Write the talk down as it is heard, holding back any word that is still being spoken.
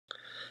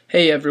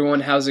Hey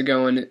everyone, how's it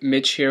going?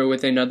 Mitch here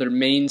with another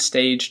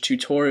Mainstage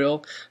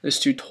tutorial. This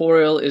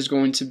tutorial is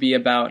going to be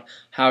about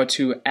how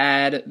to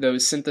add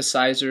those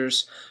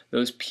synthesizers,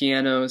 those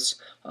pianos,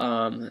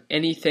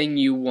 anything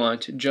you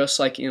want, just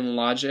like in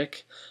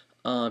Logic,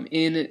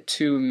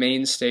 into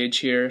Mainstage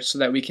here so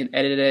that we can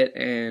edit it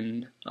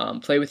and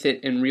play with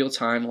it in real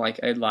time like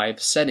a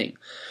live setting.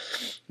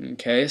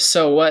 Okay,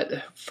 so what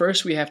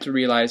first we have to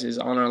realize is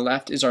on our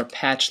left is our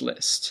patch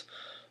list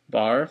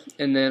bar,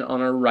 and then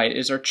on our right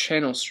is our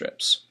channel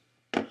strips.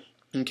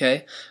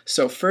 Okay,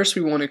 so first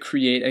we want to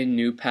create a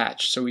new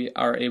patch, so we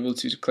are able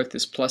to click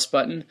this plus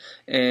button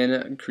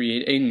and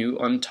create a new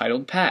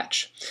untitled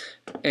patch.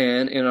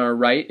 And in our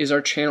right is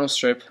our channel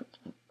strip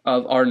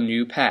of our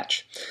new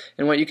patch.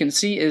 And what you can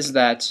see is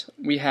that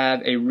we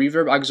have a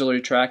reverb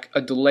auxiliary track, a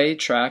delay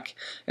track,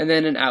 and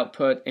then an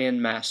output and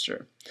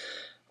master.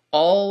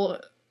 All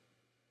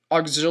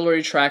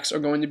auxiliary tracks are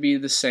going to be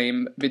the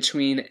same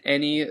between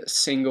any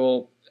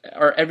single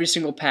or every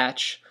single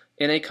patch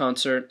in a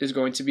concert is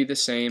going to be the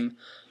same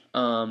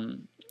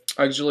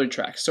auxiliary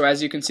track. So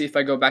as you can see, if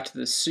I go back to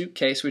the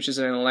suitcase, which is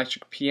an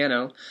electric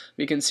piano,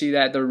 we can see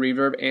that the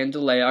reverb and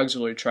delay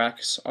auxiliary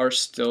tracks are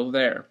still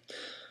there.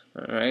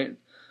 Alright,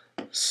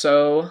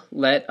 so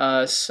let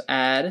us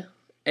add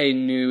a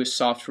new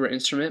software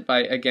instrument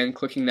by again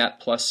clicking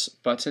that plus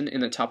button in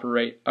the top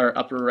right or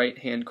upper right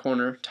hand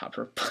corner.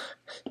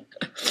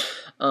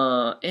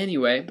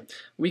 Anyway,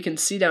 we can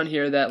see down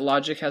here that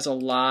Logic has a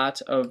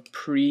lot of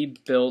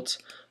pre-built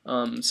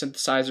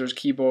synthesizers,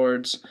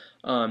 keyboards,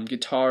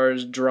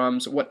 guitars,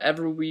 drums,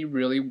 whatever we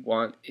really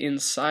want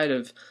inside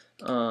of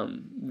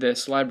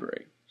this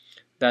library.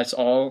 That's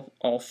all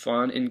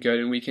fun and good,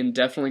 and we can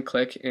definitely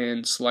click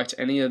and select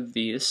any of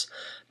these.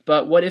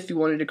 But what if you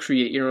wanted to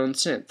create your own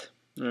synth?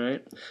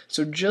 Alright,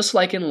 so just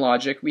like in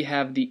Logic, we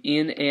have the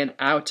in and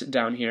out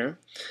down here,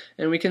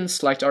 and we can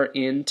select our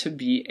in to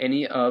be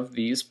any of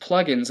these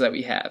plugins that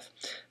we have.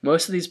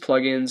 Most of these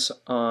plugins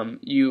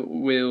you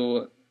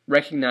will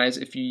recognize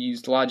if you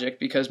used Logic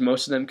because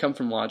most of them come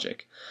from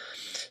Logic.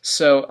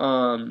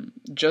 So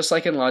just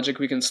like in Logic,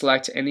 we can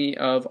select any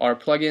of our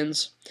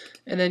plugins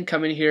and then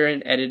come in here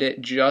and edit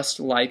it just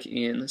like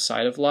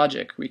inside of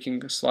Logic. We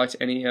can select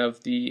any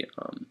of the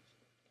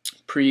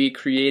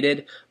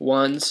pre-created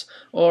ones,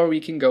 or we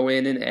can go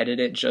in and edit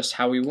it just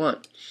how we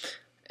want.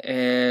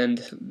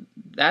 And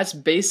that's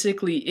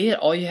basically it.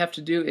 All you have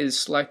to do is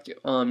select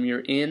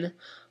your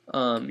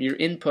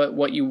input,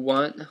 what you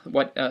want,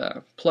 what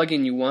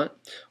plugin you want,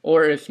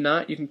 or if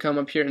not, you can come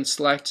up here and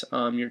select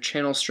your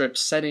channel strip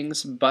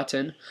settings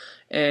button,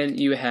 and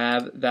you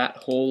have that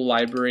whole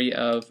library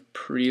of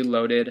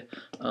preloaded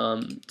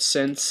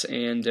synths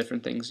and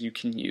different things you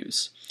can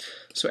use.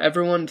 So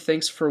everyone,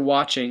 thanks for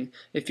watching.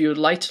 If you would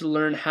like to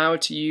learn how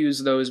to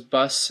use those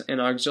bus and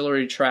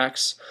auxiliary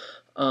tracks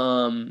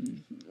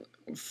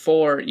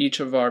for each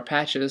of our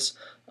patches,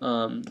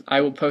 I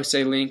will post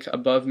a link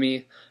above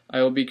me.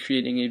 I will be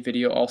creating a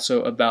video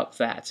also about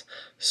that.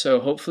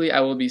 So hopefully I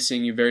will be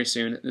seeing you very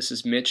soon. This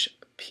is Mitch.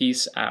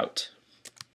 Peace out.